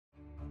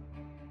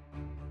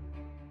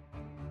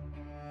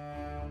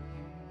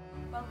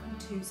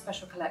to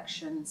Special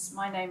Collections.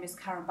 My name is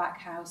Karen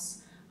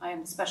Backhouse. I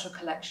am the Special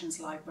Collections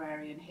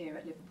Librarian here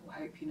at Liverpool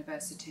Hope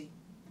University.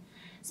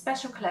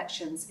 Special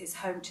Collections is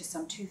home to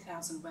some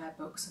 2,000 rare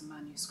books and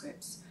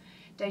manuscripts,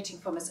 dating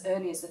from as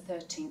early as the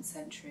 13th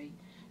century,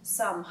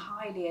 some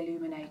highly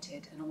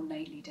illuminated and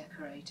ornately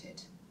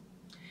decorated.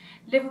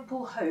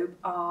 Liverpool Hope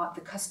are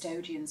the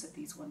custodians of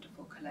these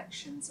wonderful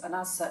collections and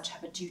as such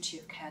have a duty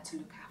of care to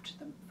look after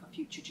them for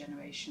future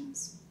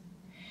generations.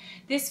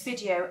 This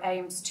video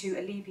aims to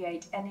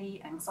alleviate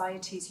any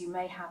anxieties you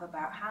may have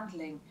about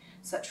handling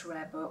such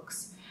rare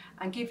books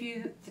and give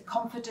you the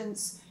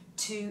confidence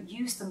to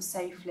use them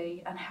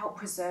safely and help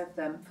preserve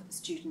them for the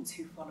students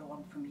who follow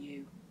on from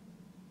you.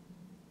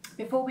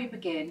 Before we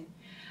begin,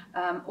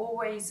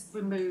 always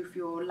remove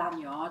your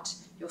lanyard,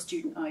 your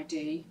student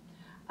ID,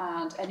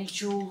 and any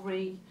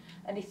jewellery,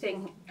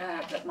 anything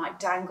that might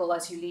dangle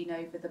as you lean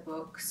over the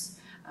books.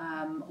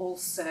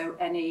 Also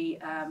any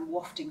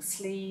wafting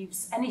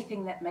sleeves,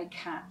 anything that may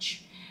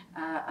catch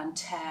and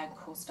tear and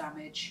cause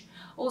damage.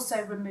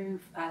 Also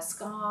remove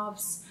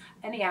scarves,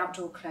 any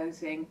outdoor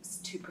clothing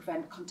to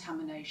prevent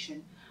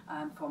contamination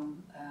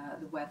from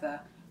the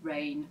weather,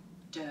 rain,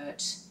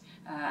 dirt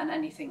and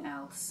anything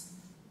else.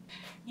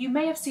 You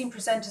may have seen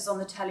presenters on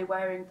the telly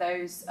wearing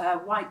those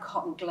white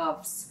cotton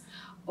gloves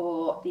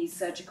or these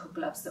surgical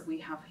gloves that we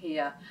have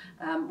here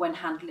when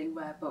handling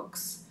rare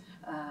books.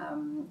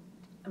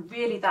 And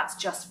really that's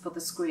just for the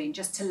screen,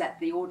 just to let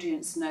the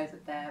audience know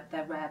that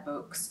they're rare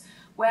books.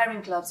 Wearing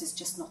gloves is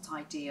just not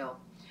ideal.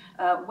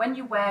 When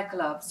you wear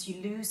gloves,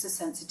 you lose the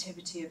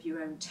sensitivity of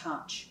your own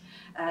touch.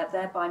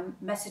 Thereby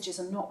messages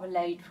are not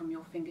relayed from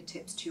your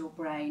fingertips to your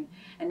brain,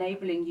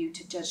 enabling you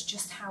to judge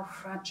just how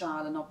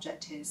fragile an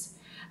object is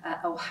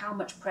or how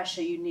much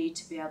pressure you need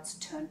to be able to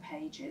turn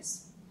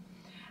pages.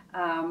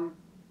 Let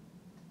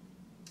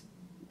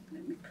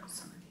me put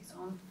some of these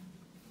on.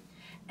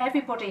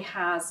 Everybody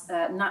has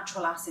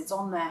natural acids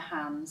on their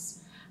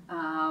hands.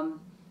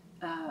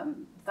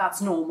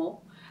 That's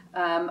normal,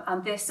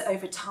 and this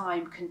over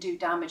time can do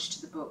damage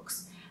to the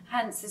books.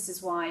 Hence, this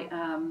is why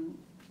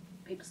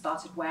people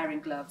started wearing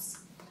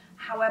gloves.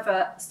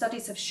 However,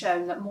 studies have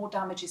shown that more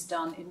damage is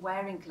done in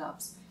wearing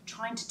gloves,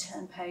 trying to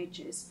turn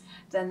pages,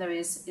 than there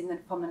is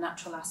from the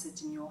natural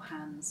acids in your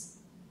hands.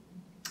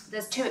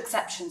 There's two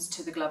exceptions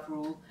to the glove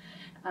rule,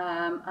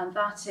 and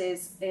that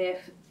is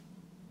if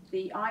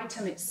the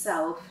item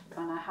itself,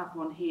 and I have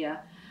one here,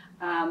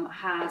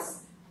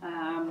 has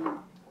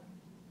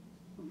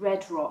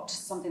red rot,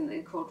 something that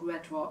they called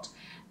red rot.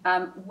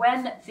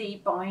 When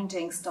the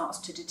binding starts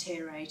to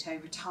deteriorate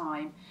over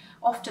time,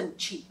 often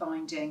cheap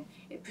binding,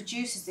 it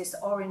produces this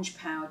orange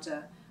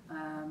powder,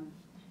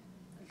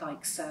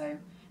 like so,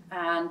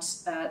 and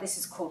this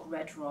is called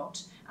red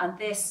rot. And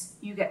this,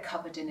 you get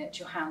covered in it,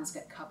 your hands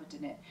get covered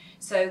in it.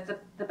 So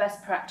the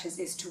best practice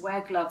is to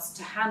wear gloves,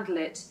 to handle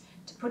it,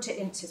 to put it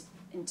into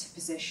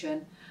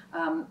position,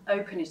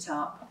 open it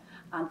up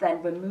and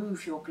then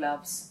remove your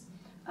gloves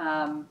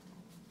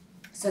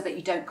so that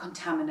you don't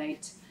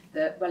contaminate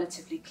the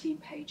relatively clean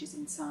pages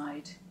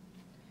inside.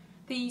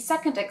 The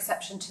second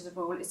exception to the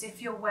rule is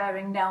if you're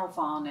wearing nail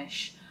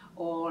varnish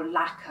or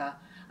lacquer,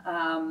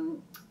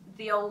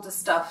 the older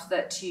stuff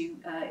that you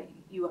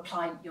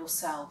apply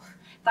yourself.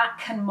 That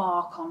can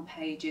mark on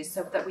pages,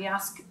 so that we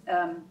ask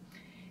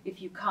if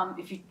you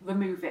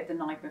remove it the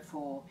night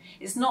before.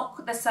 It's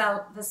not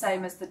the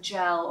same as the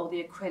gel or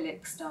the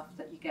acrylic stuff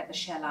that you get, the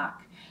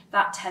shellac.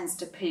 That tends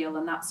to peel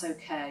and that's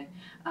okay.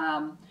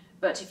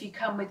 But if you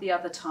come with the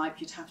other type,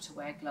 you'd have to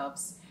wear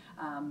gloves.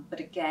 But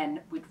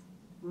again, we'd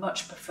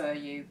much prefer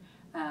you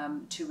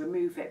to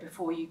remove it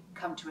before you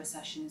come to a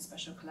session in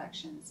Special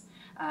Collections,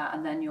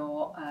 and then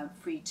you're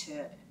free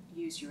to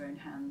use your own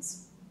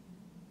hands.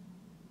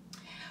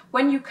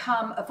 When you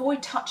come,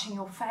 avoid touching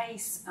your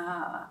face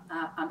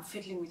and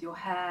fiddling with your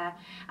hair,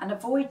 and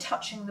avoid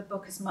touching the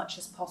book as much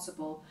as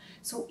possible.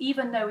 So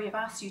even though we've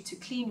asked you to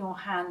clean your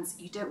hands,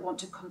 you don't want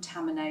to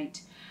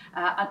contaminate.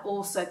 And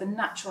also the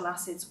natural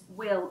acids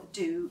will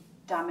do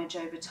damage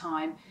over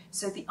time.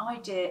 So the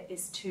idea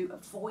is to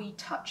avoid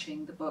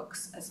touching the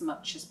books as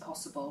much as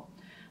possible.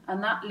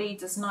 And that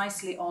leads us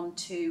nicely on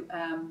to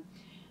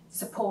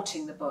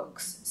supporting the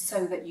books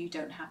so that you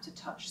don't have to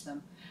touch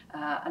them.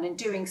 And in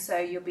doing so,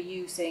 you'll be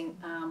using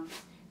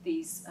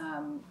these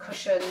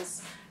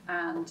cushions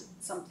and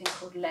something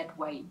called lead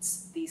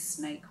weights, these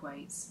snake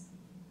weights.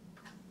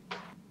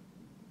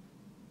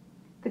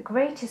 The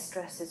greatest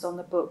stresses on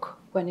the book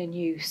when in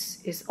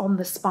use is on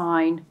the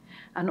spine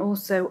and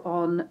also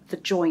on the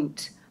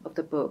joint of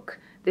the book.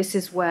 This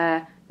is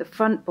where the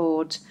front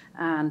board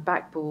and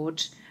back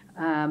board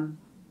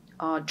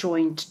are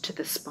joined to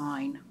the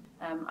spine.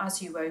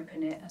 As you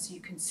open it, as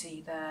you can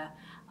see there,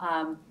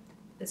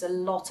 there's a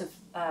lot of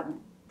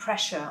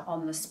pressure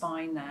on the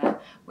spine there,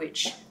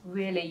 which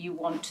really you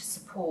want to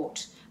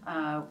support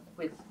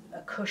with a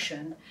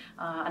cushion.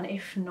 And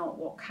if not,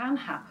 what can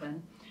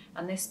happen,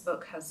 and this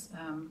book has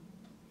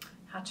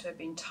had to have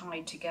been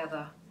tied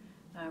together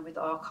with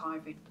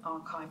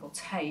archival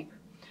tape,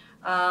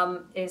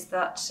 is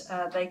that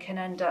they can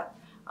end up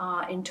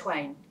in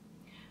twain.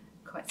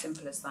 quite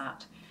simple as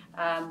that.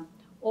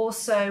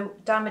 Also,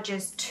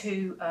 damages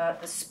to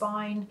the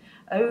spine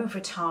over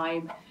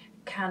time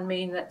can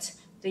mean that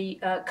the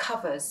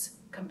covers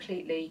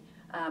completely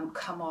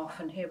come off,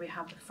 and here we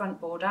have the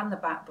front board and the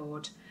back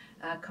board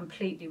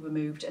completely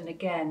removed, and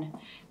again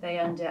they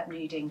end up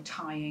needing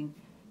tying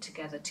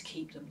together to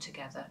keep them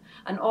together.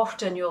 And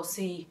often you'll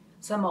see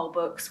some old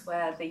books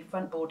where the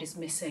front board is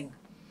missing.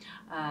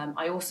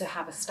 I also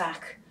have a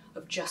stack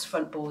of just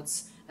front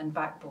boards and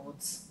back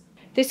boards.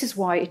 This is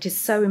why it is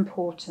so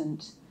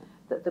important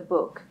that the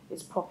book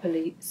is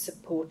properly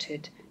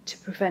supported to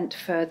prevent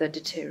further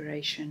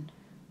deterioration.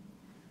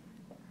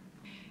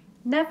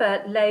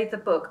 Never lay the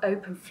book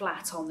open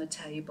flat on the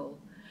table.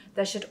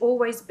 There should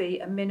always be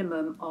a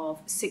minimum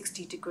of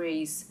 60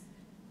 degrees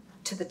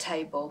to the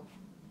table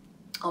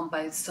on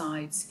both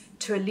sides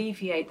to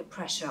alleviate the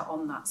pressure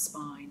on that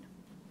spine.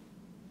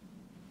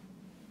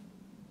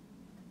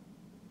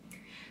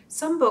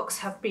 Some books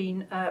have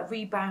been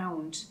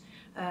rebound,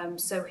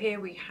 so here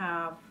we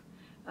have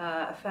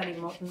a fairly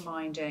modern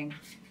binding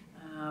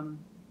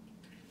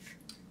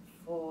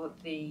for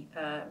the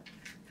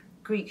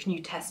Greek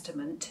New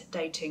Testament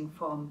dating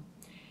from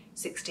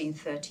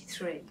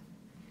 1633.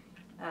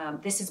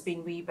 This has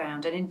been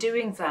rebound, and in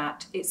doing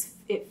that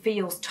it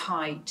feels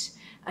tight,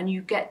 and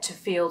you get to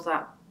feel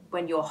that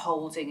when you're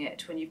holding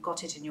it, when you've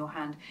got it in your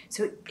hand.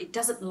 So it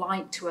doesn't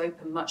like to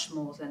open much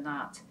more than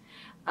that.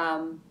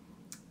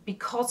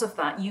 Because of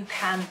that, you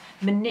can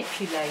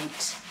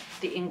manipulate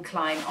the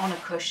incline on a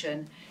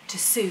cushion to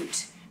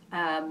suit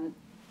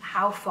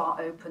how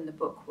far open the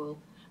book will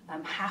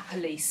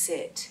happily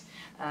sit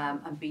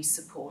and be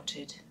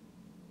supported.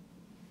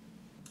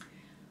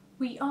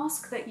 We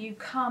ask that you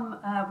come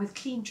with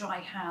clean, dry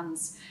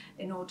hands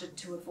in order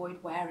to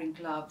avoid wearing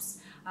gloves.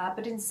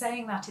 But in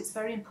saying that, it's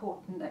very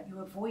important that you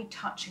avoid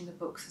touching the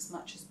books as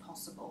much as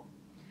possible.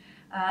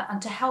 And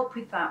to help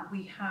with that,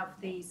 we have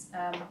these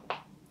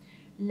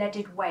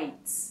leaded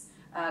weights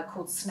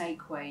called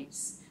snake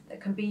weights that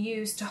can be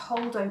used to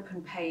hold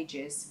open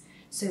pages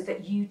so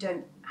that you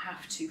don't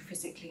have to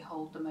physically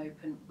hold them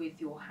open with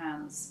your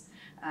hands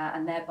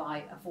and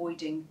thereby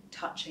avoiding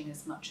touching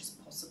as much as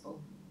possible.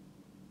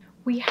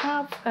 We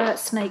have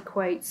snake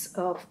weights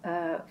of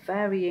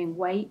varying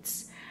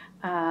weights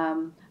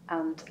and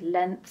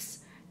lengths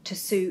to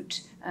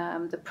suit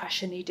the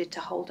pressure needed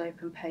to hold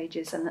open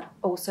pages and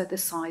also the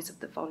size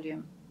of the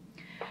volume.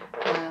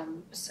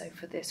 So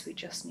for this we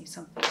just need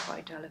something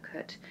quite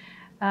delicate.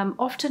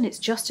 Often it's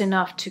just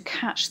enough to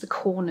catch the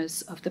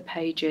corners of the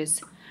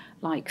pages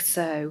like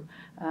so,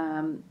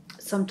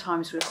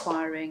 sometimes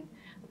requiring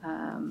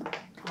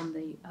on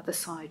the other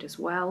side as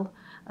well.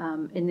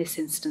 In this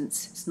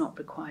instance it's not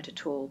required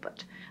at all,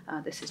 but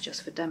this is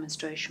just for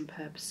demonstration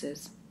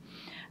purposes.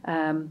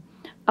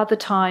 Other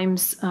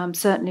times,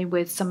 certainly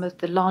with some of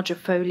the larger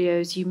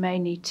folios, you may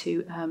need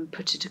to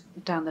put it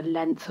down the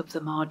length of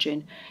the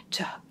margin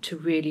to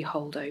really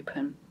hold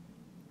open.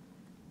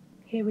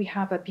 Here we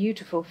have a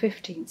beautiful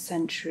 15th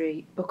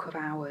century Book of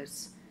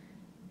Hours,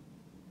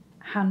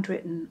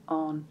 handwritten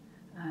on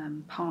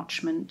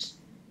parchment,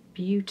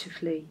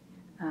 beautifully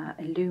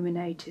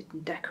illuminated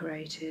and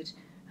decorated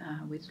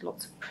with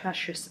lots of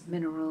precious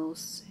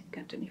minerals.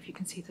 I don't know if you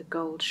can see the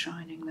gold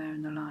shining there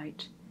in the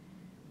light.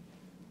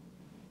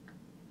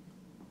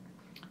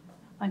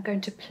 I'm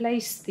going to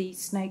place the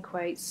snake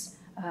weights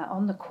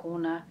on the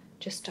corner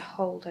just to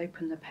hold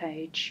open the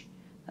page.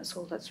 That's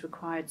all that's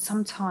required.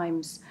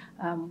 Sometimes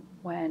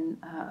when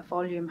a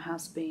volume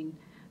has been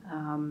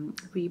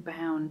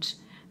rebound,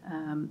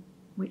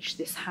 which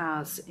this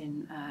has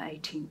in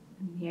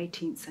the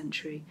 18th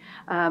century,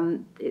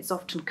 it's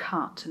often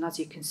cut, and as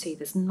you can see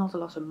there's not a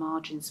lot of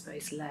margin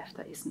space left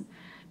that isn't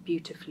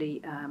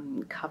beautifully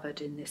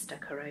covered in this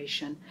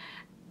decoration.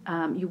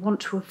 You want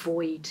to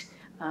avoid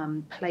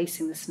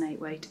placing the snake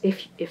weight,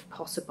 if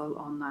possible,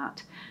 on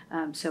that.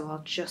 So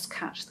I'll just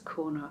catch the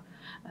corner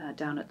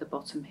down at the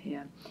bottom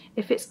here.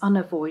 If it's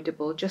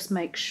unavoidable, just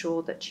make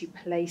sure that you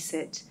place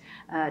it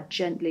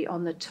gently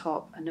on the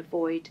top and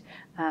avoid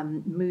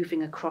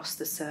moving across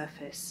the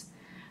surface.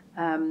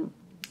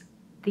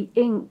 The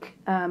ink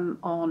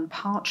on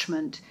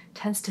parchment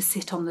tends to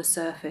sit on the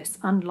surface,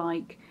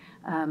 unlike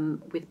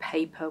with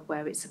paper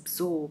where it's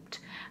absorbed.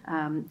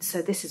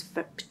 So this is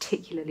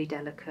particularly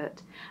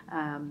delicate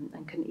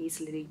and can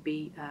easily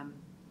be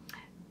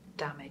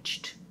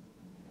damaged.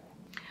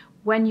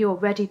 When you're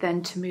ready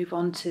then to move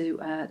on to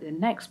the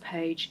next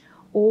page,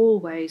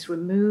 always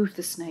remove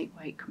the snake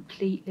weight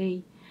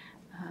completely,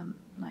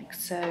 like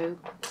so.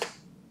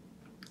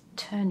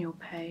 Turn your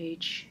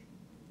page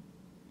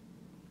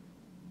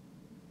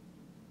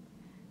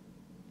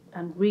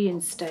and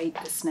reinstate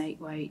the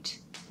snake weight.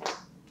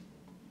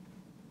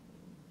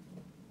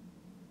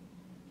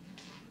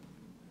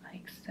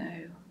 So,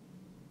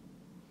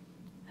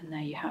 and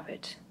there you have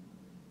it.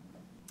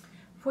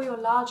 For your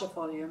larger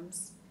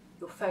volumes,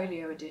 your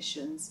folio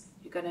editions,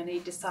 you're going to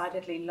need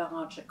decidedly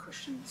larger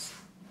cushions.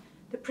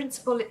 The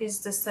principle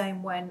is the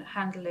same when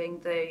handling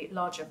the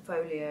larger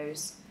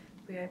folios.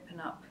 We open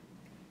up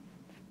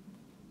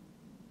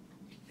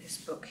this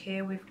this book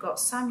here. We've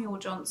got Samuel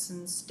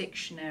Johnson's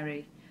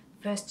Dictionary,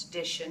 first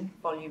edition,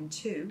 volume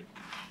 2,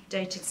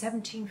 dated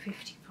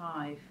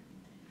 1755.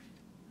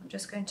 I'm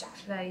just going to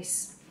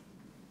place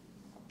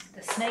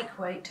the snake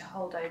weight to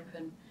hold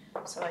open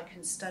so I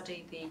can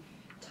study the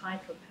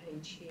title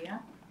page here.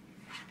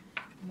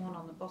 One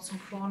on the bottom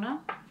corner.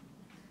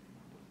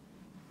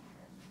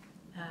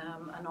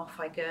 And off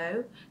I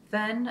go.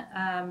 Then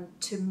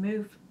to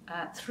move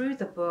through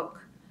the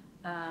book,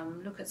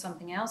 look at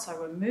something else, I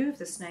remove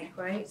the snake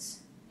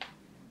weights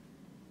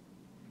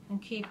and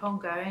keep on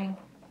going,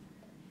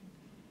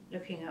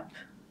 looking up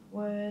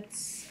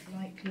words,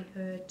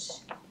 likelihood,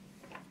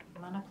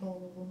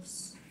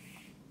 manacles,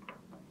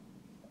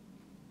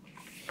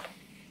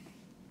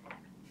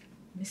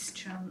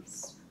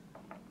 mischance.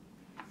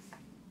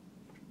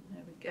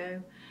 There we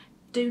go.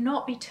 Do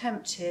not be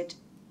tempted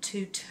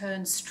to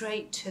turn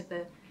straight to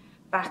the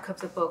back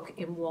of the book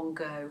in one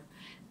go.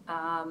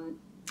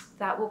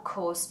 That will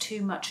cause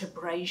too much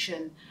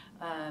abrasion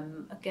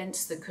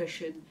against the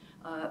cushion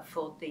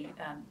for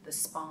the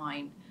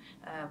spine,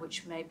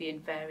 which may be in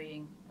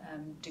varying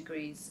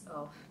degrees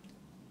of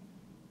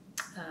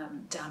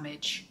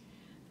damage.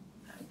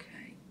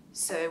 Okay,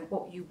 so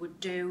what you would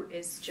do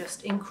is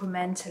just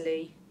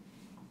incrementally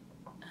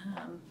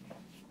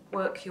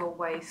work your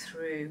way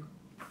through.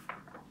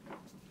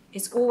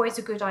 It's always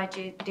a good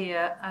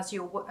idea as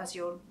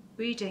you're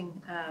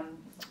reading,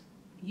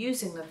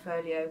 using the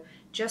folio,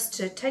 just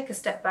to take a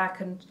step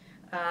back and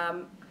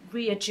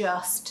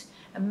readjust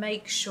and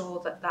make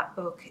sure that that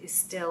book is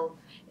still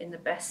in the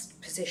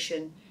best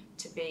position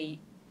to be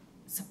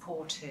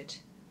supported.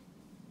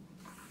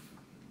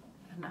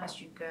 And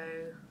as you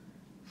go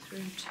through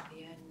to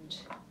the end,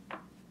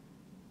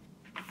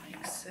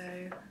 like so,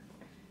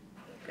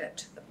 you'll get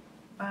to the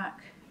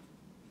back.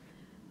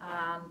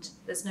 And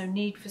there's no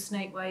need for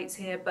snake weights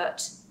here,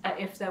 but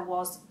if there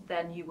was,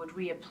 then you would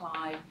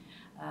reapply,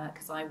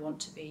 because I want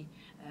to be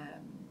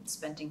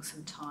spending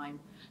some time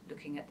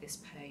looking at this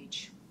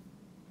page.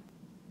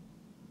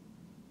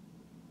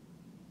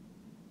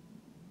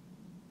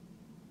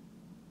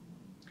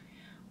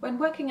 When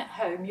working at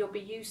home, you'll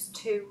be used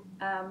to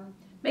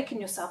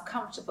making yourself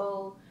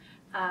comfortable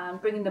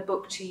and bringing the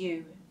book to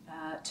you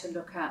to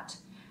look at.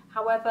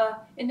 However,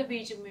 in the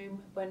reading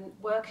room, when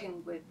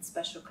working with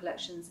special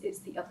collections, it's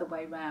the other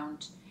way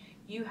round.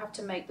 You have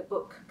to make the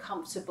book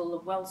comfortable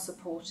and well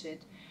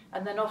supported,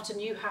 and then often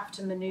you have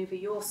to manoeuvre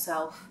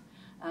yourself.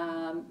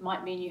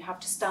 Might mean you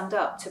have to stand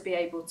up to be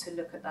able to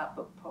look at that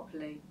book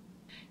properly.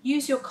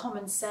 Use your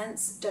common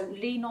sense, don't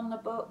lean on the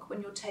book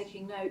when you're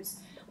taking notes,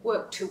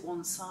 work to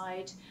one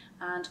side,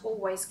 and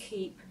always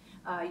keep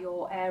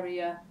your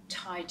area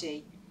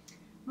tidy.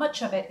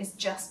 Much of it is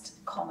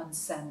just common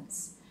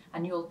sense,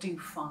 and you'll do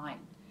fine.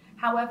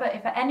 However,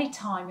 if at any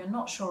time you're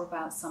not sure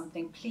about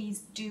something,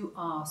 please do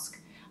ask.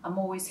 I'm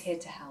always here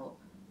to help.